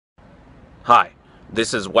Hi,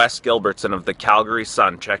 this is Wes Gilbertson of the Calgary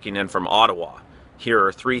Sun checking in from Ottawa. Here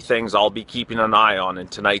are three things I'll be keeping an eye on in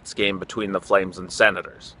tonight's game between the Flames and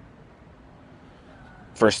Senators.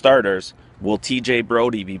 For starters, will TJ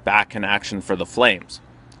Brodie be back in action for the Flames?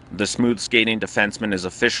 The smooth skating defenseman is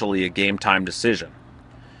officially a game-time decision.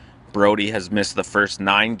 Brodie has missed the first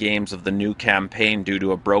 9 games of the new campaign due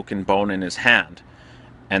to a broken bone in his hand,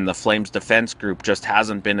 and the Flames defense group just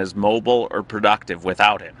hasn't been as mobile or productive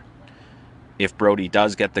without him. If Brodie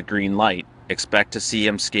does get the green light, expect to see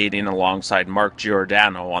him skating alongside Mark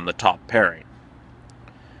Giordano on the top pairing.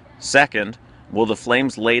 Second, will the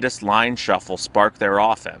Flames' latest line shuffle spark their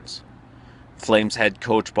offense? Flames head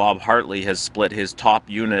coach Bob Hartley has split his top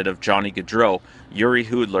unit of Johnny Gaudreau, Yuri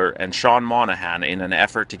Hudler, and Sean Monahan in an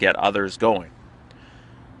effort to get others going.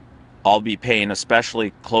 I'll be paying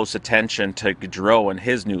especially close attention to Gaudreau and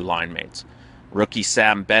his new line mates, rookie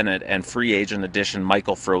Sam Bennett and free agent addition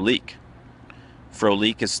Michael Frolik.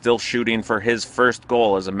 Frolik is still shooting for his first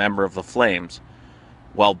goal as a member of the Flames,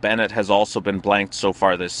 while Bennett has also been blanked so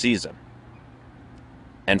far this season.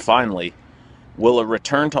 And finally, will a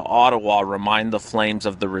return to Ottawa remind the Flames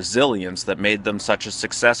of the resilience that made them such a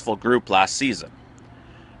successful group last season?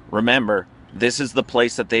 Remember, this is the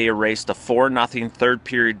place that they erased a 4-0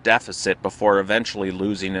 third-period deficit before eventually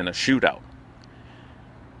losing in a shootout.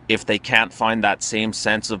 If they can't find that same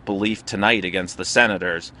sense of belief tonight against the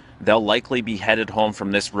Senators, they'll likely be headed home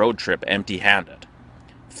from this road trip empty-handed.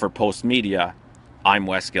 For Post Media, I'm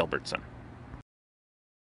Wes Gilbertson.